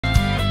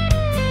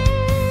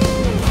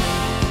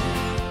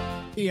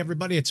Hey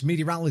everybody, it's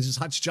meteorologist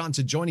Hutch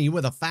Johnson joining you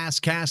with a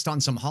fast cast on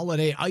some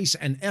holiday ice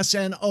and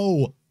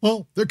SNO.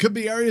 Well, there could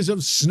be areas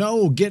of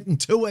snow. Getting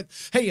to it.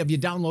 Hey, have you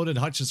downloaded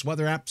Hutch's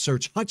Weather app?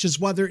 Search Hutch's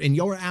Weather in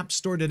your app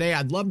store today.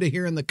 I'd love to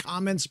hear in the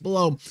comments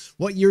below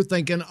what you're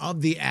thinking of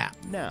the app.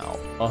 Now,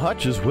 a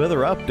Hutch's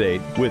Weather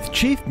update with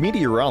Chief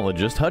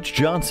Meteorologist Hutch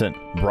Johnson,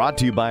 brought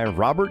to you by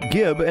Robert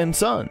Gibb and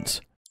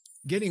Sons.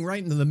 Getting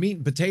right into the meat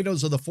and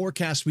potatoes of the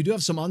forecast, we do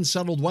have some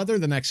unsettled weather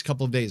the next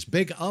couple of days.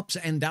 Big ups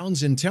and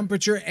downs in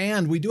temperature,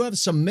 and we do have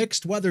some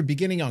mixed weather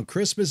beginning on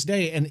Christmas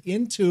Day and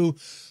into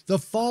the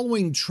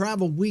following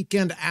travel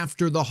weekend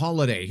after the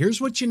holiday.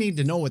 Here's what you need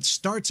to know. It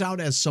starts out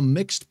as some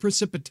mixed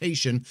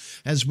precipitation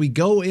as we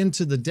go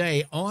into the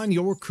day on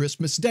your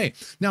Christmas Day.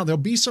 Now, there'll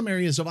be some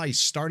areas of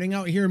ice starting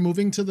out here,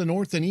 moving to the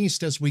north and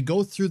east as we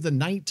go through the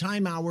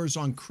nighttime hours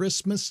on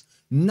Christmas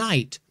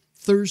night.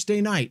 Thursday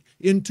night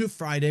into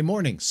Friday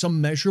morning. Some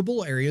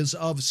measurable areas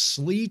of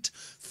sleet,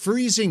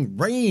 freezing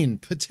rain,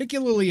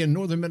 particularly in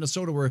northern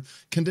Minnesota where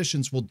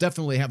conditions will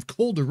definitely have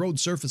colder road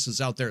surfaces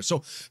out there.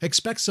 So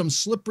expect some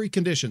slippery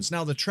conditions.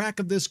 Now the track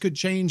of this could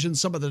change and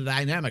some of the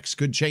dynamics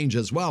could change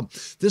as well.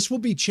 This will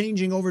be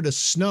changing over to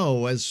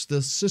snow as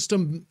the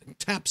system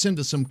taps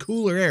into some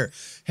cooler air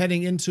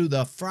heading into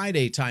the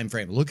Friday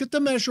timeframe. Look at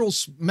the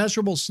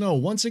measurable snow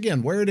once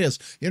again where it is.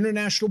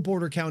 International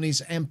border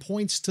counties and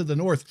points to the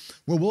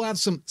north where we'll have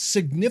some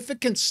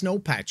significant snow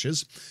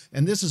patches,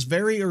 and this is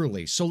very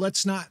early, so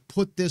let's not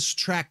put this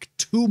track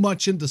too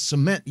much into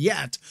cement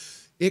yet.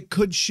 It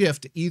could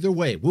shift either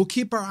way. We'll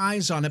keep our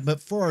eyes on it,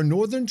 but for our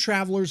northern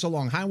travelers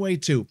along Highway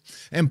 2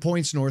 and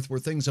points north where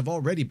things have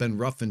already been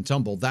rough and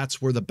tumble,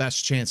 that's where the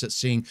best chance at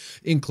seeing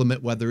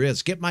inclement weather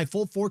is. Get my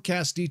full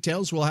forecast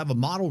details. We'll have a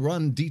model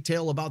run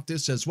detail about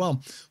this as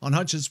well on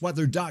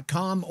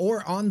hutchesweather.com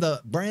or on the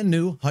brand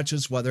new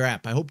Hutch's Weather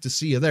app. I hope to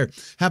see you there.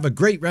 Have a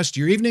great rest of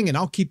your evening, and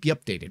I'll keep you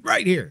updated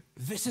right here.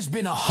 This has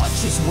been a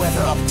Hutch's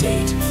Weather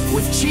Update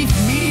with Chief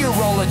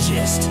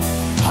Meteorologist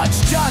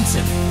Hutch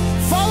Johnson.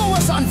 Follow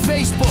us on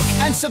Facebook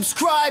and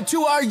subscribe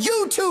to our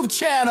YouTube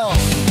channel.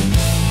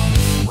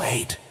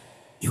 Wait,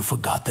 you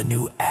forgot the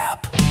new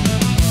app.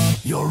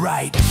 You're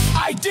right,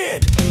 I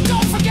did.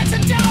 Don't forget to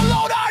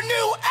download our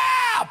new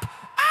app.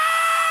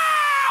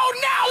 Ow!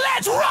 Now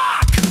let's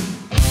rock!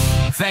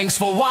 Thanks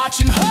for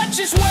watching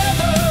Hutch's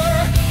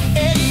Weather.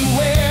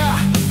 Anywhere.